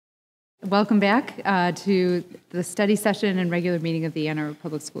Welcome back to the study session and regular meeting of the Ann Arbor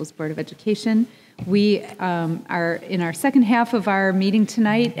Public Schools Board of Education. We are in our second half of our meeting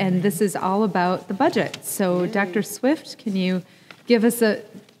tonight, and this is all about the budget. So, Dr. Swift, can you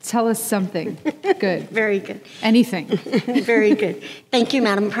tell us something good? Very good. Anything. Very good. Thank you,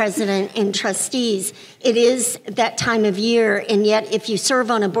 Madam President and trustees. It is that time of year, and yet if you serve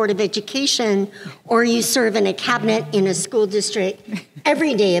on a Board of Education or you serve in a cabinet in a school district,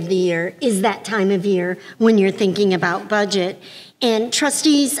 every day of the year is that time of year when you're thinking about budget. And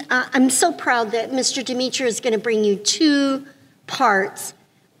trustees, I'm so proud that Mr. Demetriou is going to bring you two parts.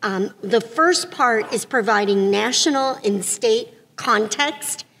 The first part is providing national and state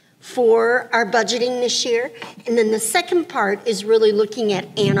context for our budgeting this year. And then the second part is really looking at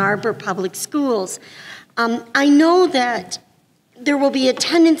Ann Arbor Public Schools. I know that there will be a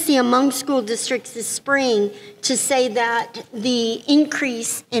tendency among school districts this spring to say that the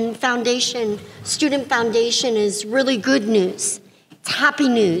increase in student foundation is really good news. It's happy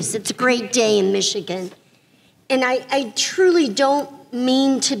news. It's a great day in Michigan. And I truly don't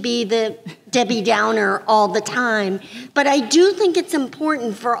mean to be the Debbie Downer all the time, but I do think it's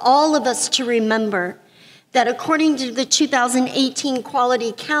important for all of us to remember that according to the 2018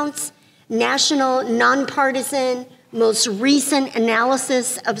 Quality Counts, national nonpartisan, most recent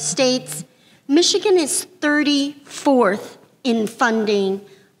analysis of states, Michigan is 34th in funding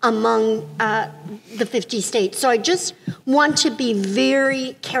among the 50 states. So I just want to be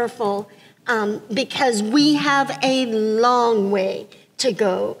very careful because we have a long way to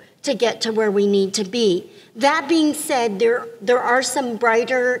go to get to where we need to be. That being said, there are some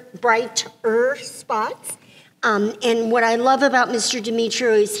brighter spots. And what I love about Mr.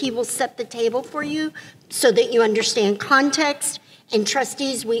 Demetriou is he will set the table for you so that you understand context. And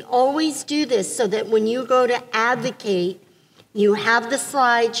trustees, we always do this so that when you go to advocate, you have the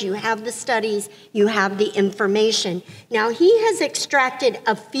slides, you have the studies, you have the information. Now, he has extracted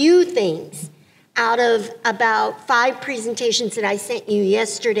a few things out of about 5 presentations that I sent you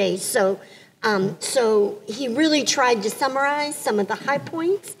yesterday. So he really tried to summarize some of the high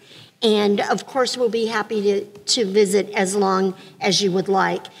points. And of course, we'll be happy to visit as long as you would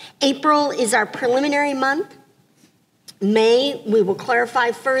like. April is our preliminary month. May, we will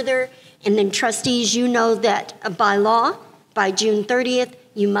clarify further. And then trustees, you know that by law, by June 30th,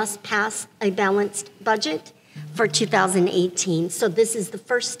 you must pass a balanced budget for 2018. So this is the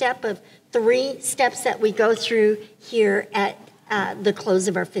first step of 3 steps that we go through here at the close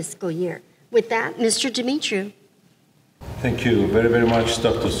of our fiscal year. With that, Mr. Demetriou. Thank you very, very much,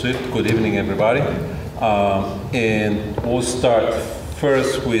 Dr. Swift. Good evening, everybody. And we'll start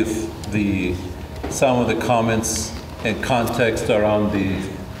first with some of the comments and context around the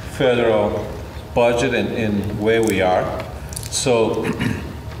federal budget and where we are. So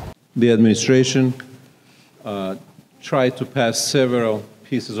the administration tried to pass several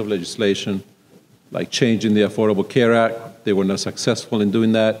pieces of legislation, like changing the Affordable Care Act. They were not successful in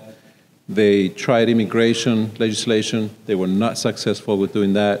doing that. They tried immigration legislation. They were not successful with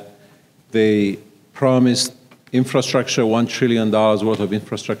doing that. They promised infrastructure, $1 trillion worth of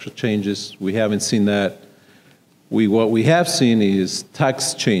infrastructure changes. We haven't seen that. What we have seen is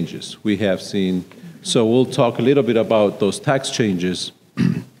tax changes. So we'll talk a little bit about those tax changes.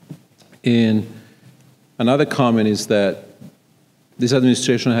 And another comment is that this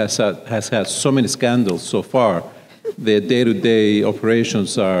administration has had so many scandals so far. Their day-to-day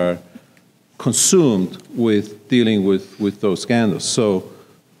operations are consumed with dealing with those scandals.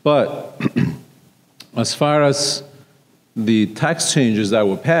 But as far as the tax changes that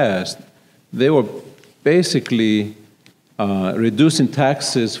were passed, they were basically reducing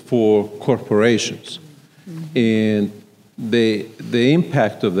taxes for corporations. And the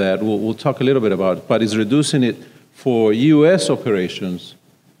impact of that, we'll talk a little bit about it, but it's reducing it for U.S. operations.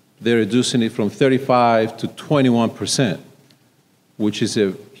 They're reducing it from 35% to 21%, which is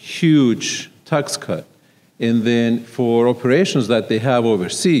a huge tax cut. And then for operations that they have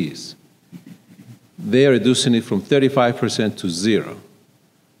overseas, they're reducing it from 35% to 0%.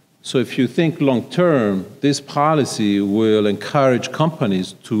 So if you think long term, this policy will encourage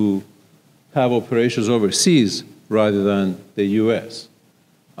companies to have operations overseas rather than the U.S.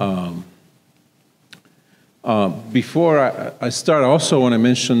 Before I start, I also want to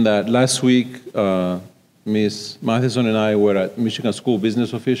mention that last week, Ms. Matheson and I were at Michigan School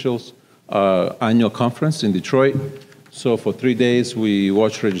Business Officials annual conference in Detroit. So for 3 days, we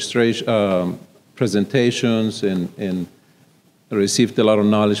watched registration, presentations and received a lot of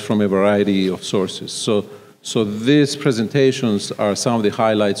knowledge from a variety of sources. So these presentations are some of the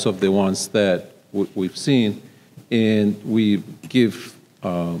highlights of the ones that we've seen, and we give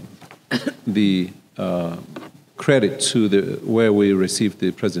the credit to where we received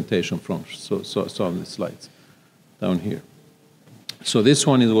the presentation from. So on the slides down here. So this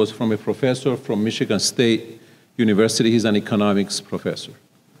one was from a professor from Michigan State University. He's an economics professor.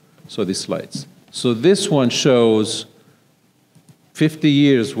 So these slides. So this one shows 50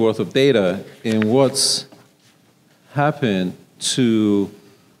 years worth of data in what's happened to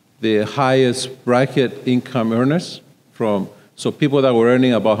the highest bracket income earners so people that were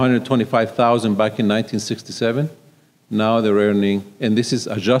earning about $125,000 back in 1967, now they're earning, and this is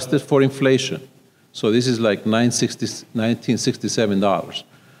adjusted for inflation. So this is like $1967.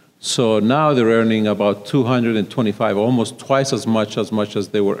 So now they're earning about $225, almost twice as much as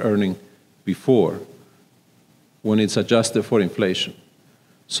they were earning before when it's adjusted for inflation.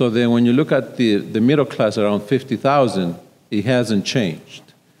 So then when you look at the middle class around 50,000, it hasn't changed.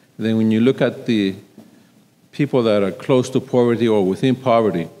 Then when you look at the people that are close to poverty or within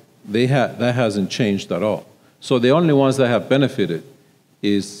poverty, that hasn't changed at all. So the only ones that have benefited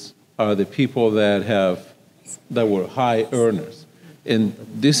are the people that were high earners. And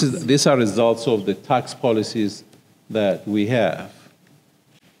these are results of the tax policies that we have.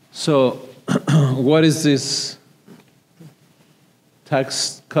 So what is this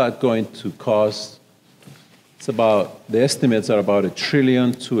tax cut going to cost? The estimates are about $1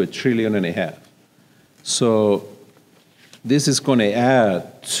 trillion to $1.5 trillion. So this is going to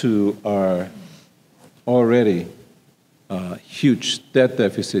add to our already huge debt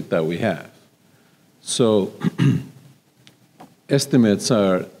deficit that we have. So estimates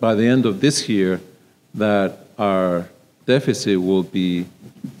are by the end of this year that our deficit will be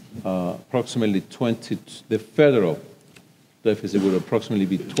approximately the federal deficit will approximately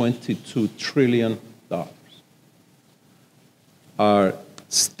be $22 trillion. Our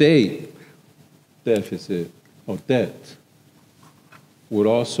state deficit or debt would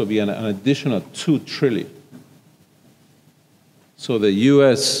also be an additional $2 trillion. So the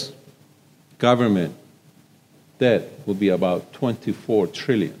U.S. government debt will be about $24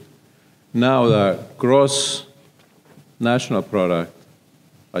 trillion. Now the gross national product,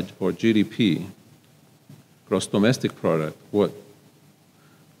 or GDP, gross domestic product, what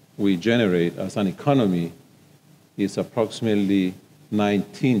we generate as an economy is approximately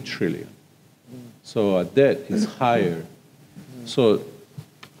 19 trillion. So our debt is higher. So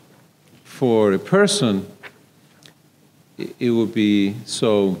for a person, it would be,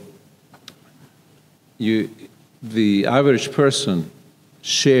 the average person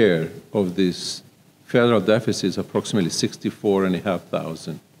share of this federal deficit is approximately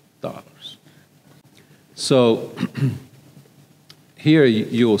 $64,500. So here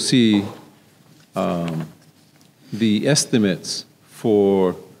you will see the estimates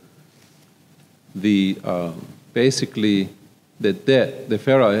for the basically the debt, the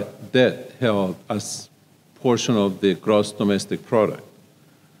federal debt held as portion of the gross domestic product.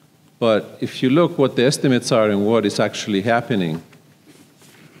 But if you look what the estimates are and what is actually happening,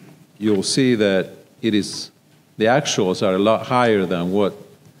 you'll see that the actuals are a lot higher than what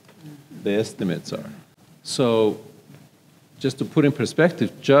the estimates are. So just to put in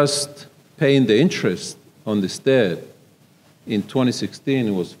perspective, just paying the interest on this debt in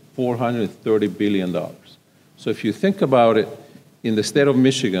 2016 was $430 billion. So if you think about it, in the state of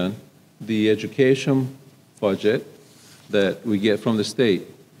Michigan, the education budget that we get from the state,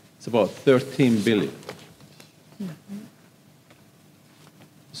 it's about $13 billion.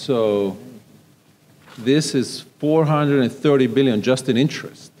 So this is $430 billion just in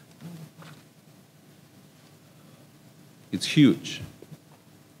interest. It's huge.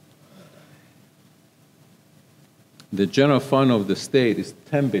 The general fund of the state is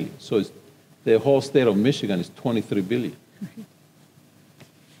 $10 billion. So the whole state of Michigan is $23 billion.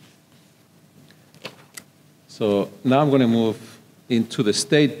 So now I'm going to move into the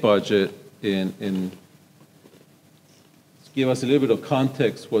state budget and give us a little bit of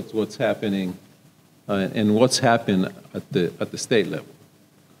context what's happening and what's happened at the state level.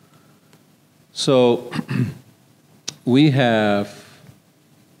 So we have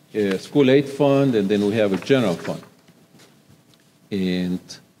a school aid fund, and then we have a general fund. And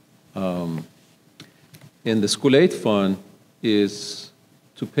the school aid fund is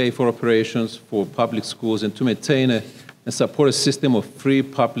to pay for operations for public schools and to maintain and support a system of free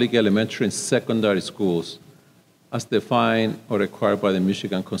public elementary and secondary schools as defined or required by the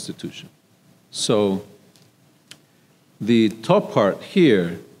Michigan Constitution. So the top part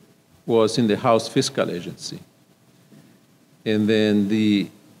here was in the House Fiscal Agency. And then the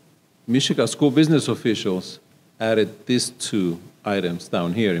Michigan school business officials added these two items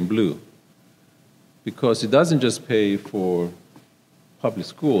down here in blue, because it doesn't just pay for public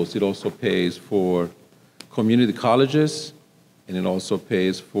schools, it also pays for community colleges, and it also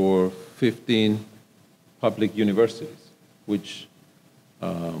pays for 15 public universities, which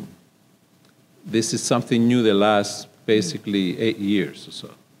this is something new the last basically 8 years or so.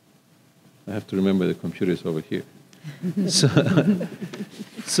 I have to remember the computers over here.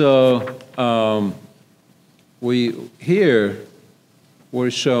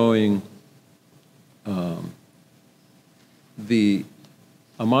 We're showing the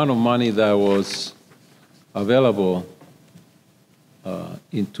amount of money that was available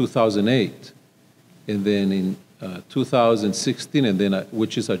in 2008, and then in 2016, and then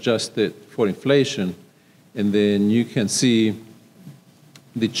which is adjusted for inflation, and then you can see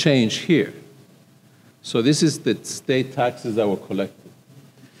the change here. So this is the state taxes that were collected.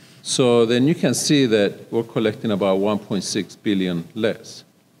 So then you can see that we're collecting about 1.6 billion less.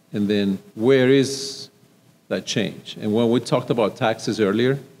 And then where is that change? And when we talked about taxes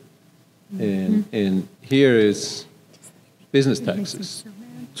earlier, and here is business taxes,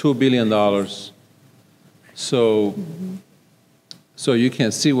 $2 billion. So you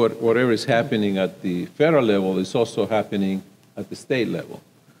can see whatever is happening at the federal level is also happening at the state level,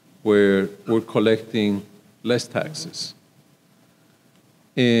 where we're collecting less taxes.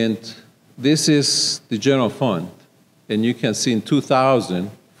 And this is the general fund. And you can see in 2000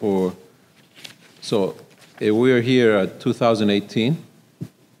 so we're here at 2018,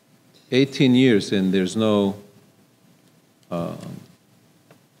 18 years, and there's no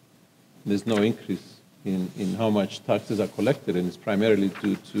increase in how much taxes are collected, and it's primarily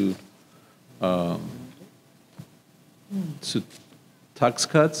due to tax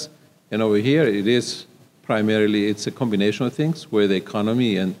cuts. And over here, it is primarily, it's a combination of things where the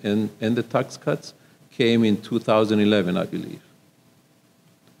economy and the tax cuts came in 2011, I believe.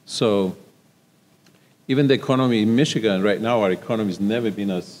 So even the economy in Michigan, right now, our economy has never been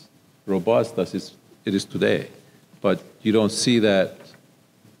as robust as it is today. But you don't see that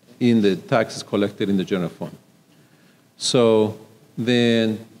in the taxes collected in the general fund. So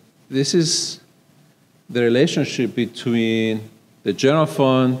then this is the relationship between the general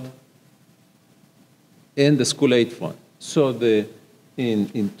fund and the school aid fund. So in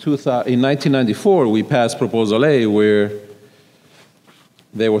 1994, we passed Proposal A, where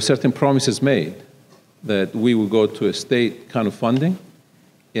there were certain promises made that we would go to a state kind of funding,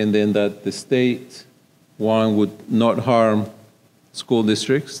 and then that the state, one, would not harm school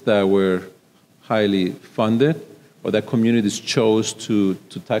districts that were highly funded, or that communities chose to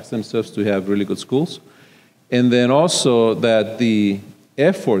tax themselves to have really good schools. And then also that the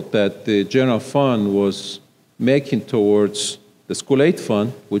effort that the general fund was making towards the school aid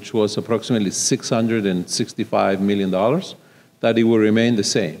fund, which was approximately $665 million, that it will remain the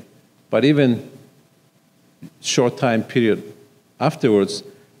same. But even short time period afterwards,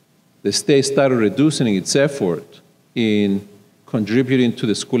 the state started reducing its effort in contributing to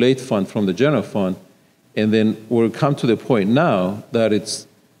the school aid fund from the general fund, and then we'll come to the point now that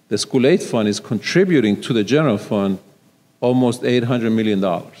the school aid fund is contributing to the general fund almost $800 million,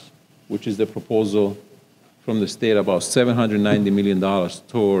 which is the proposal from the state, about $790 million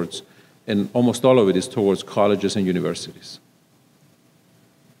towards, and almost all of it is towards colleges and universities.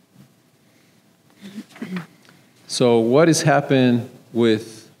 So what has happened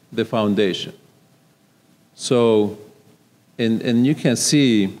with the foundation? So, and you can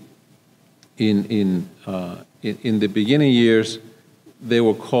see in the beginning years, they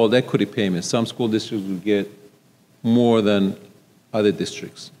were called equity payments. Some school districts would get more than other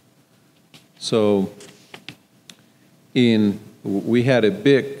districts. So we had a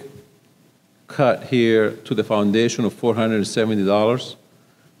big cut here to the foundation of $470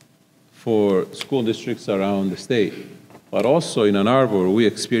 for school districts around the state. But also in Ann Arbor, we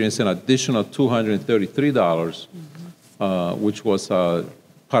experienced an additional $233, which was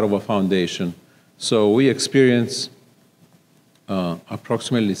part of a foundation. So we experienced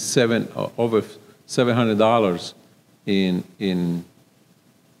approximately over $700 in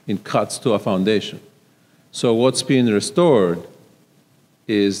cuts to a foundation. So what's being restored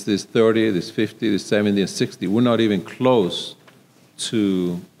is this 30, this 50, this 70, and 60. We're not even close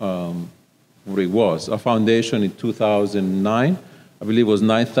to what it was. Our foundation in 2009, I believe, was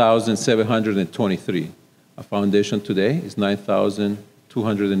 $9,723. Our foundation today is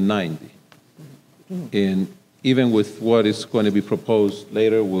 $9,290. And even with what is going to be proposed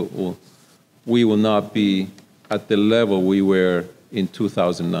later, we will not be at the level we were in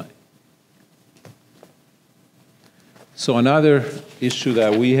 2009. So another issue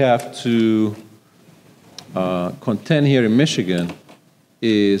that we have to contend here in Michigan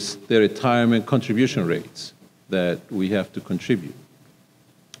is the retirement contribution rates that we have to contribute.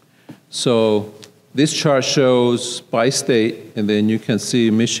 So this chart shows by state, and then you can see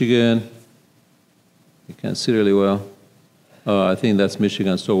Michigan. You can see really well. I think that's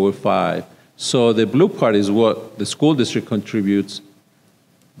Michigan, so we're 5. So the blue part is what the school district contributes.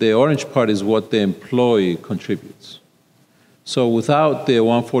 The orange part is what the employee contributes. So without the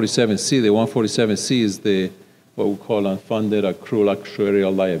 147C, the 147C is the what we call unfunded accrual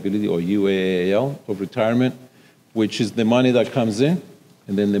actuarial liability, or UAAL, of retirement, which is the money that comes in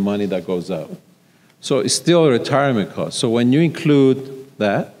and then the money that goes out. So it's still a retirement cost. So when you include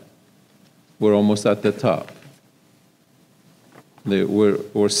that, we're almost at the top.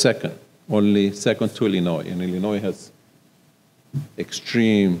 We're second, only second to Illinois, and Illinois has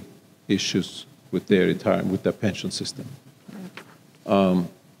extreme issues with their retirement, with their pension system.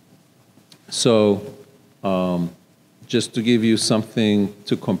 Just to give you something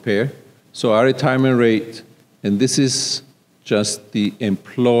to compare, so our retirement rate, and this is just the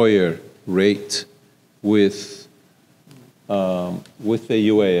employer rate with the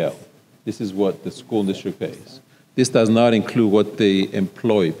UAL. This is what the school district pays. This does not include what the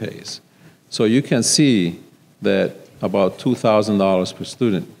employee pays. So you can see that about $2,000 per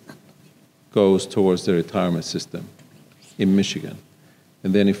student goes towards the retirement system in Michigan.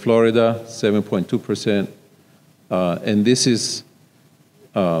 And then in Florida, 7.2%. And this is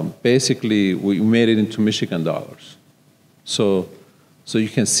basically, we made it into Michigan dollars. So you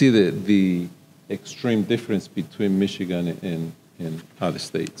can see the extreme difference between Michigan and other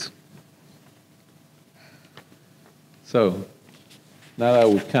states. So now that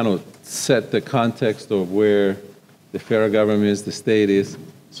we kind of set the context of where the federal government is, the state is,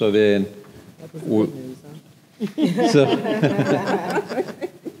 so then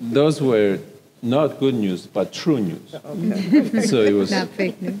those were not good news, but true news. Okay. So it was not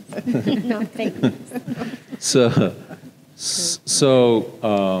fake news. Not fake news.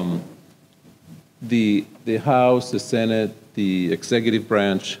 The House, the Senate, the executive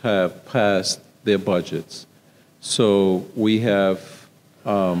branch have passed their budgets. So we have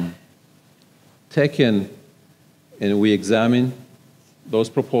taken and we examined those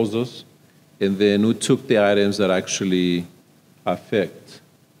proposals, and then we took the items that actually affect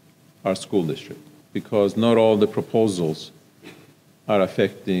our school district, because not all the proposals are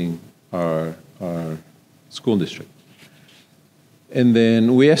affecting our school district. And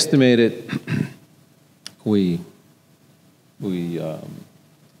then we estimated, we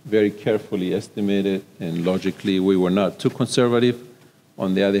very carefully estimated, and logically we were not too conservative.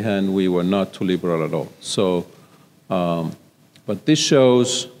 On the other hand, we were not too liberal at all. So, but this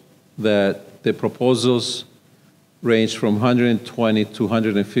shows that the proposals range from $120 to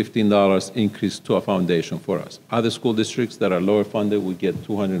 $115 increase to a foundation for us. Other school districts that are lower funded would get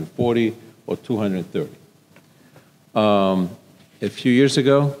 $240 or $230. A few years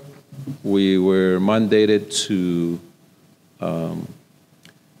ago, we were mandated to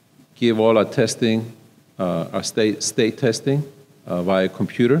give all our testing, our state testing via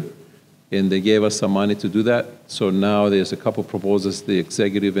computer, and they gave us some money to do that. So now there's a couple proposals, the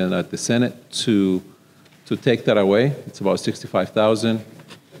executive and at the Senate, to take that away. It's about $65,000.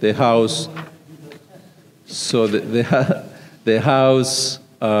 The House, so the House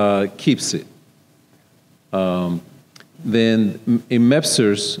keeps it. Then in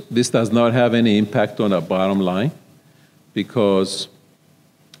MEPSers, this does not have any impact on our bottom line, because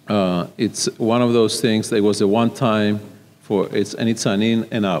it's one of those things that was a one-time and it's an in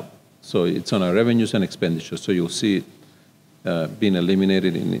and out. So it's on our revenues and expenditures. So you'll see it being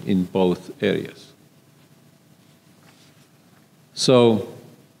eliminated in both areas. So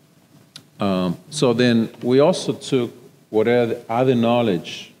then we also took whatever other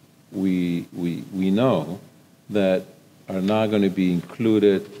knowledge we know that are not going to be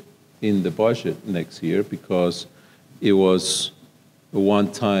included in the budget next year, because it was a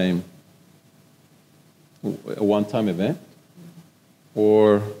one-time event,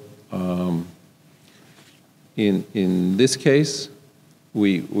 or in this case,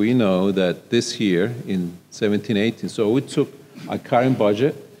 we know that this year in 17-18, so we took our current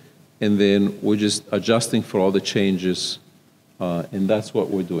budget and then we're just adjusting for all the changes, and that's what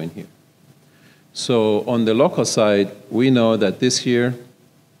we're doing here. So on the local side, we know that this year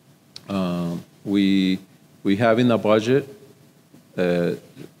we have in the budget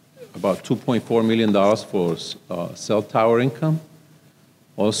about $2.4 million for cell tower income.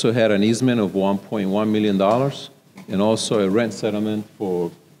 Also had an easement of $1.1 million, and also a rent settlement for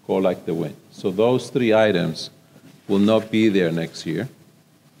Go Like the Wind. So those three items will not be there next year.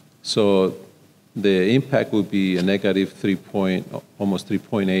 So the impact will be a negative almost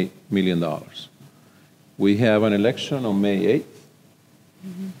 $3.8 million. We have an election on May 8th.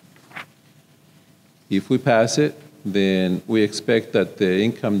 If we pass it, then we expect that the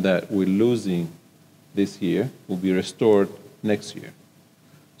income that we're losing this year will be restored next year.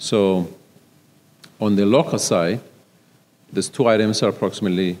 So on the local side, these two items are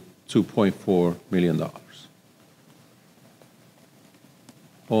approximately $2.4 million.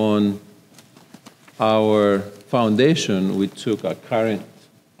 On our foundation, we took a current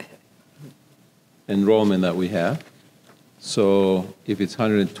enrollment that we have. So if it's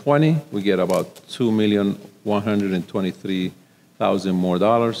 120, we get about $2,123,000 more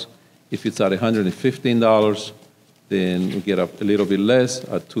dollars. If it's at $115, then we get a little bit less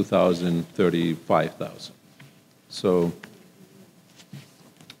at $2,035,000. So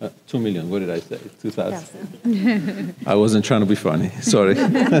 2 million, what did I say? 2,000. I wasn't trying to be funny, sorry.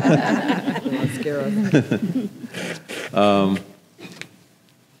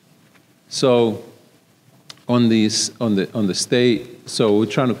 So on the state, so we're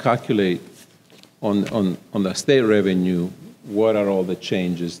trying to calculate on the state revenue, what are all the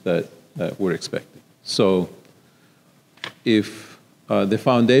changes that we're expecting. So if the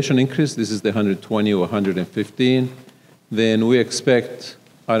foundation increase, this is the 120 or 115, then we expect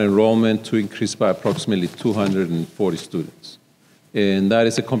our enrollment to increase by approximately 240 students. And that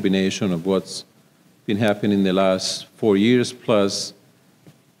is a combination of what's been happening in the last 4 years, plus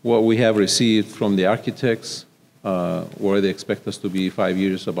what we have received from the architects, where they expect us to be 5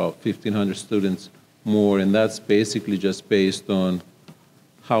 years, about 1,500 students more, and that's basically just based on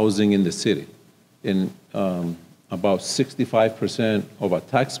housing in the city. And about 65% of our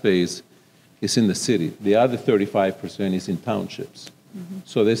tax base is in the city. The other 35% is in townships. Mm-hmm.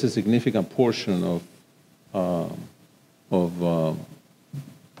 So there's a significant portion of our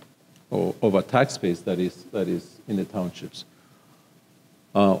tax base that is in the townships.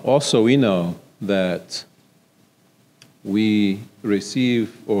 Also, we know that we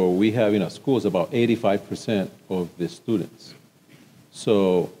receive, or we have in our schools, about 85% of the students.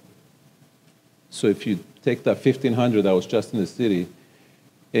 So if you take that 1,500 that was just in the city,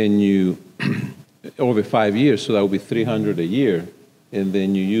 and you, over 5 years, so that would be 300 a year, and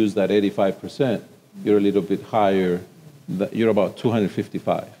then you use that 85%, you're a little bit higher, you're about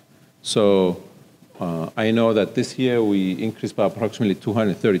 255. So I know that this year we increased by approximately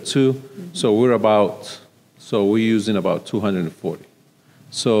 232, so we're using about 240.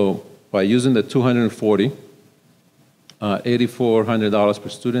 So by using the 240, $8,400 per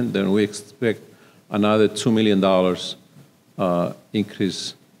student, then we expect another $2 million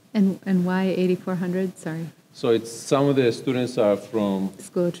increase. And why 8,400? Sorry. So it's some of the students are from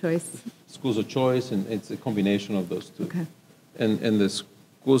School of choice. Schools of choice, and it's a combination of those two. Okay. And the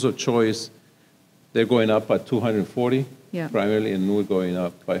schools of choice, they're going up by 240 primarily, and we're going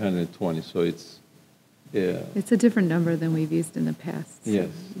up by 120. So it's a different number than we've used in the past. So, yes.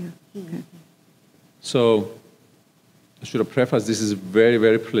 Yeah. Okay. So I should have prefaced, this is very,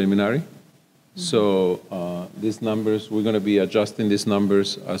 very preliminary. Mm-hmm. So these numbers, we're going to be adjusting these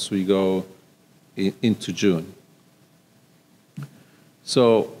numbers as we go into June.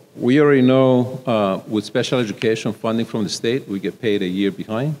 So we already know with special education funding from the state, we get paid a year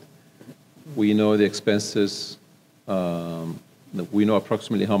behind. We know the expenses, we know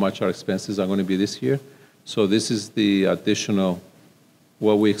approximately how much our expenses are going to be this year. So this is the additional,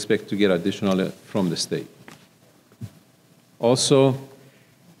 what we expect to get additional from the state. Also,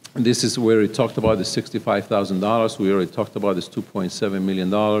 this is where we talked about the $65,000. We already talked about this $2.7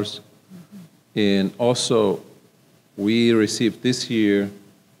 million. And also, we received this year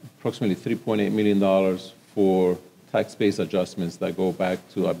approximately $3.8 million for tax-based adjustments that go back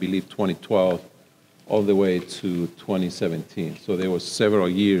to, I believe, 2012 all the way to 2017. So there were several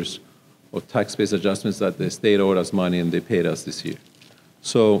years of tax-based adjustments that the state owed us money and they paid us this year.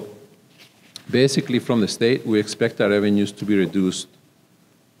 So basically from the state, we expect our revenues to be reduced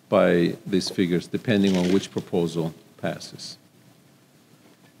by these figures depending on which proposal passes.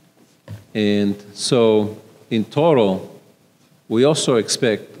 And so in total, we also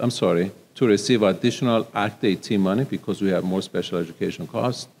expect, to receive additional Act 18 money because we have more special education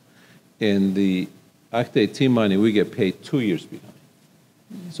costs. And the Act 18 money, we get paid 2 years behind.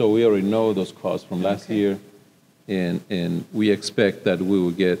 So we already know those costs from last year, and we expect that we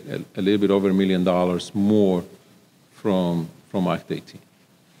will get a little bit over $1 million more from Act 18.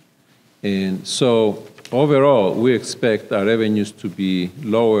 And so overall, we expect our revenues to be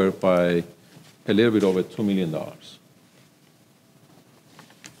lower by a little bit over $2 million.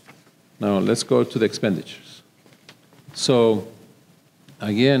 Now, let's go to the expenditures. So,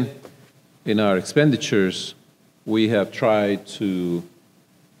 again, in our expenditures, we have tried to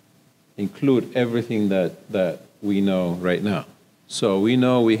include everything that we know right now. So we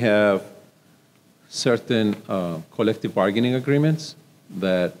know we have certain collective bargaining agreements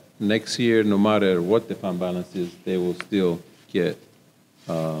that next year, no matter what the fund balance is, they will still get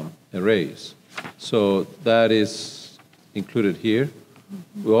a raise. So that is included here.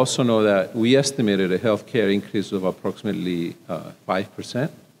 We also know that we estimated a healthcare increase of approximately 5%.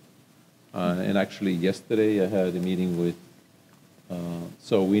 And actually yesterday I had a meeting with,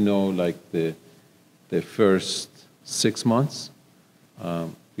 so we know like the first 6 months,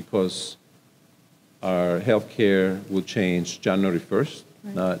 because our healthcare will change January 1st,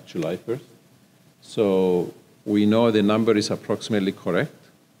 right, not July 1st. So we know the number is approximately correct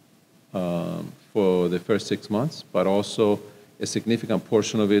for the first 6 months, but also a significant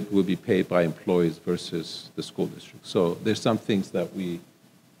portion of it will be paid by employees versus the school district. So there's some things that we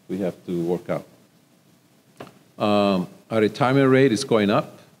have to work out. Our retirement rate is going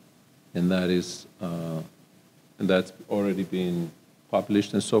up, and that's already been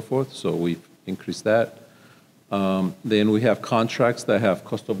published and so forth, so we've increased that. Then we have contracts that have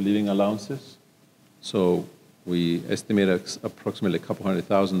cost of living allowances. So we estimate approximately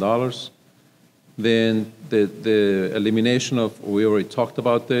 $200,000. Then the elimination of, we already talked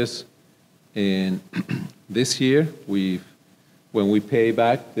about this, and this year when we pay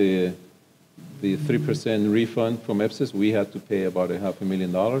back the 3% refund from AAPS, we had to pay about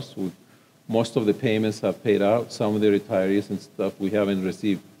 $500,000. Most of the payments have paid out. Some of the retirees and stuff we haven't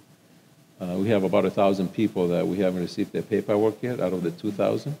received. We have about 1,000 people that we haven't received their paperwork yet out of the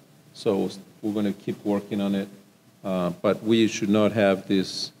 2,000. So we're going to keep working on it, but we should not have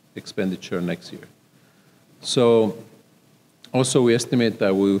this expenditure next year. So also we estimate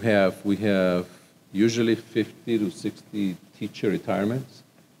that we have usually 50 to 60 teacher retirements,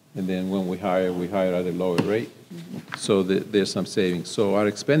 and then when we hire at a lower rate. So there's some savings. So our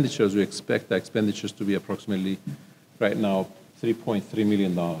expenditures, we expect the expenditures to be approximately right now $3.3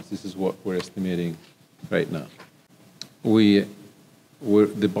 million. This is what we're estimating right now. The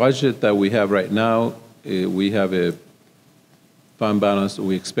budget that we have right now, we have a fund balance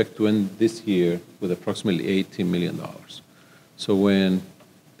we expect to end this year with approximately $18 million. So when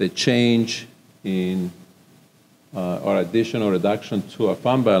the change in or addition or reduction to our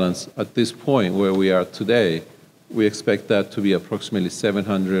fund balance at this point where we are today, we expect that to be approximately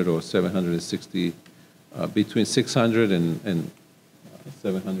 700 or 760, between 600 and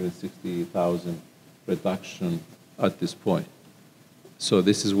 760,000 reduction at this point. So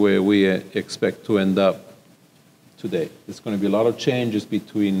this is where we expect to end up today. There's going to be a lot of changes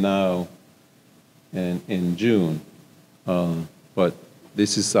between now and in June, but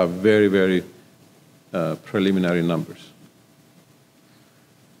this is a very, very preliminary numbers.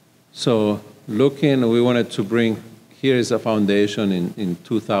 So we wanted to bring, here is a foundation in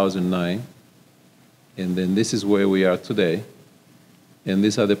 2009, and then this is where we are today, and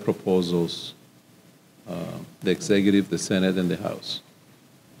these are the proposals, the executive, the Senate, and the House,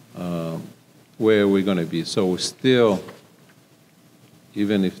 where we're going to be. So we're still,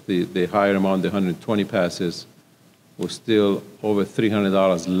 even if the higher amount, the 120 passes, we're still over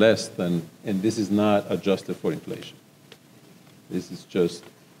 $300 less than, and this is not adjusted for inflation. This is just,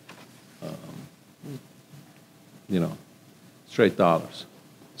 straight dollars.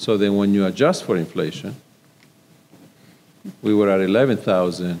 So then when you adjust for inflation, we were at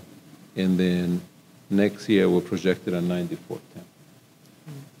 11,000, and then next year we're projected at 9410.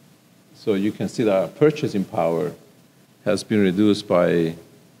 So you can see that our purchasing power has been reduced by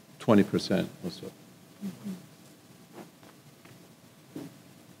 20% or so.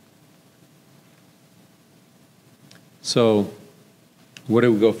 So where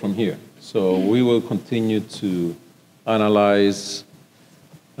do we go from here? So we will continue to analyze,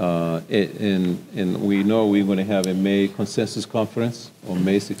 and we know we're going to have a May consensus conference on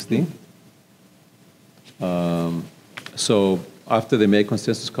May 16th. So after the May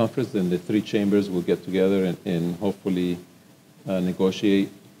consensus conference, then the three chambers will get together and hopefully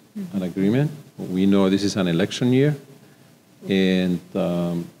negotiate an agreement. We know this is an election year, and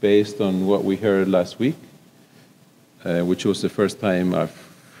based on what we heard last week, which was the first time I've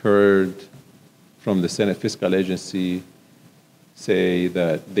heard from the Senate Fiscal Agency say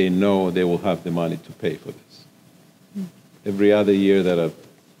that they know they will have the money to pay for this. Every other year that I've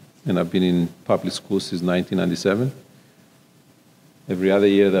been in public schools since 1997, every other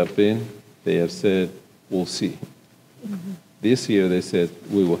year that I've been, they have said, we'll see. This year they said,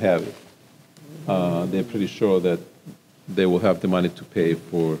 we will have it. They're pretty sure that they will have the money to pay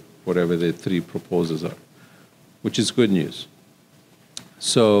for whatever the three proposals are, which is good news.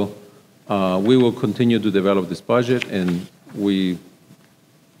 So we will continue to develop this budget, and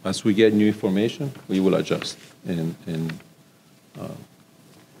as we get new information, we will adjust.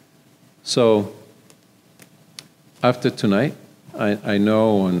 So after tonight, I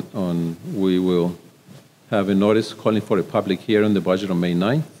know we will have a notice calling for a public hearing on the budget on May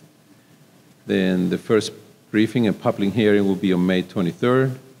 9th. Then the first briefing and public hearing will be on May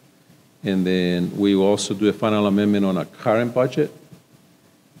 23rd. And then we will also do a final amendment on our current budget,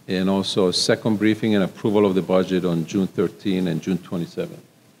 and also a second briefing and approval of the budget on June 13 and June 27.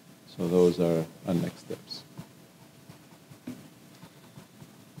 So those are our next steps.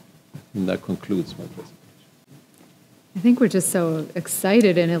 And that concludes my presentation. I think we're just so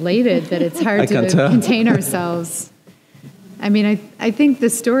excited and elated that it's hard to contain ourselves. I mean, I think the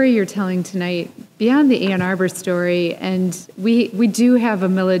story you're telling tonight, beyond the Ann Arbor story, and we do have a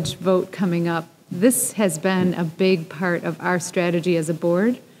millage vote coming up. This has been a big part of our strategy as a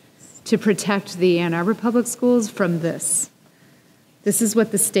board to protect the Ann Arbor Public Schools from this. This is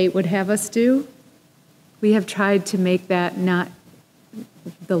what the state would have us do. We have tried to make that not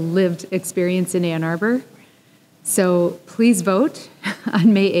the lived experience in Ann Arbor. So please vote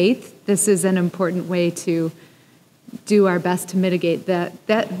on May 8th. This is an important way to do our best to mitigate that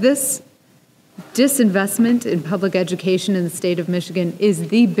this disinvestment in public education in the state of Michigan is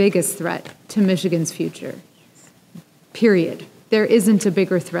the biggest threat to Michigan's future, period. There isn't a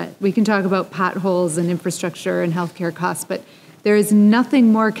bigger threat. We can talk about potholes and infrastructure and healthcare costs, but there is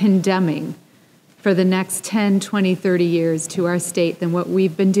nothing more condemning for the next 10, 20, 30 years to our state than what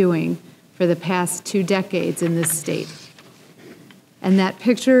we've been doing for the past 2 decades in this state. And that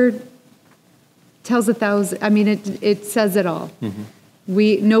picture tells it says it all.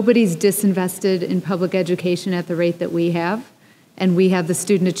 Mm-hmm. Nobody's disinvested in public education at the rate that we have, and we have the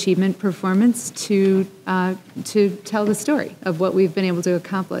student achievement performance to tell the story of what we've been able to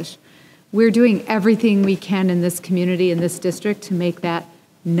accomplish. We're doing everything we can in this community, in this district, to make that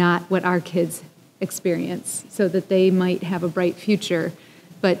not what our kids experience, so that they might have a bright future.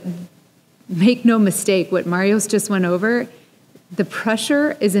 But make no mistake, what Mario's just went over, the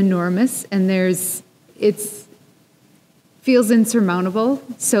pressure is enormous, and it feels insurmountable.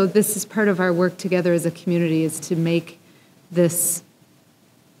 So this is part of our work together as a community, is to make this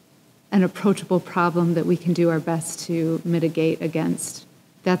an approachable problem that we can do our best to mitigate against.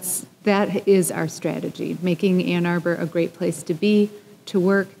 That is our strategy, making Ann Arbor a great place to be, to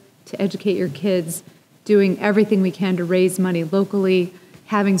work, to educate your kids, doing everything we can to raise money locally,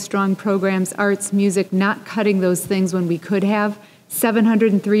 having strong programs, arts, music, not cutting those things when we could have.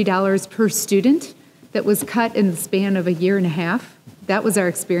 $703 per student that was cut in the span of a year and a half. That was our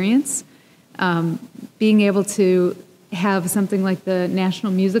experience. Being able to have something like the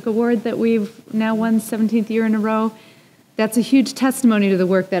National Music Award that we've now won 17th year in a row, that's a huge testimony to the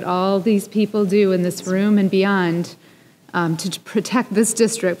work that all these people do in this room and beyond to protect this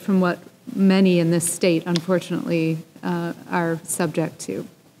district from what many in this state, unfortunately, are subject to.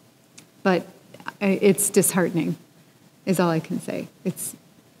 But it's disheartening, is all I can say. It's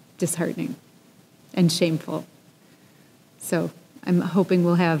disheartening and shameful. So I'm hoping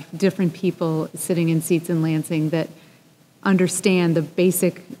we'll have different people sitting in seats in Lansing that understand the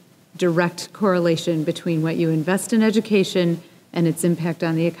basic direct correlation between what you invest in education and its impact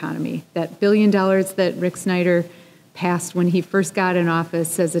on the economy. That $1 billion that Rick Snyder passed when he first got in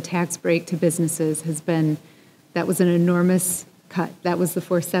office as a tax break to businesses that was an enormous cut. That was the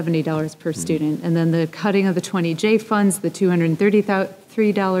 $470 per student. And then the cutting of the 20J funds, the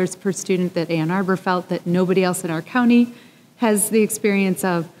 $233 per student that Ann Arbor felt that nobody else in our county has the experience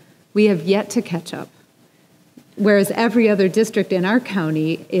of, we have yet to catch up. Whereas every other district in our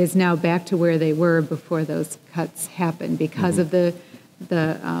county is now back to where they were before those cuts happened because of the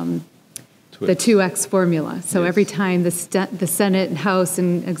 2X formula. So yes. Every time the Senate and House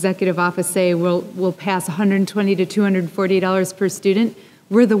and Executive Office say we'll pass $120 to $240 per student,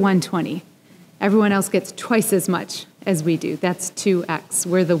 we're the 120. Everyone else gets twice as much as we do. That's 2X.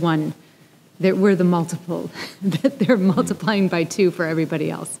 We're the multiple that they're multiplying by 2 for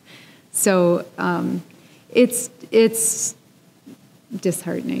everybody else. So it's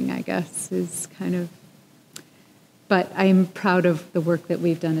disheartening, I guess, is kind of. But I'm proud of the work that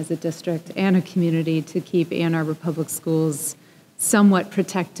we've done as a district and a community to keep Ann Arbor Public Schools somewhat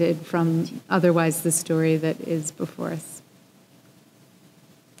protected from otherwise the story that is before us.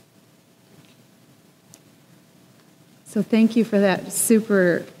 So thank you for that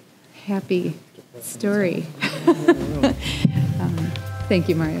super happy story. Thank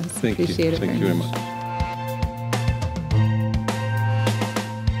you, Mario. Thank you. Appreciate it. Thank you very much.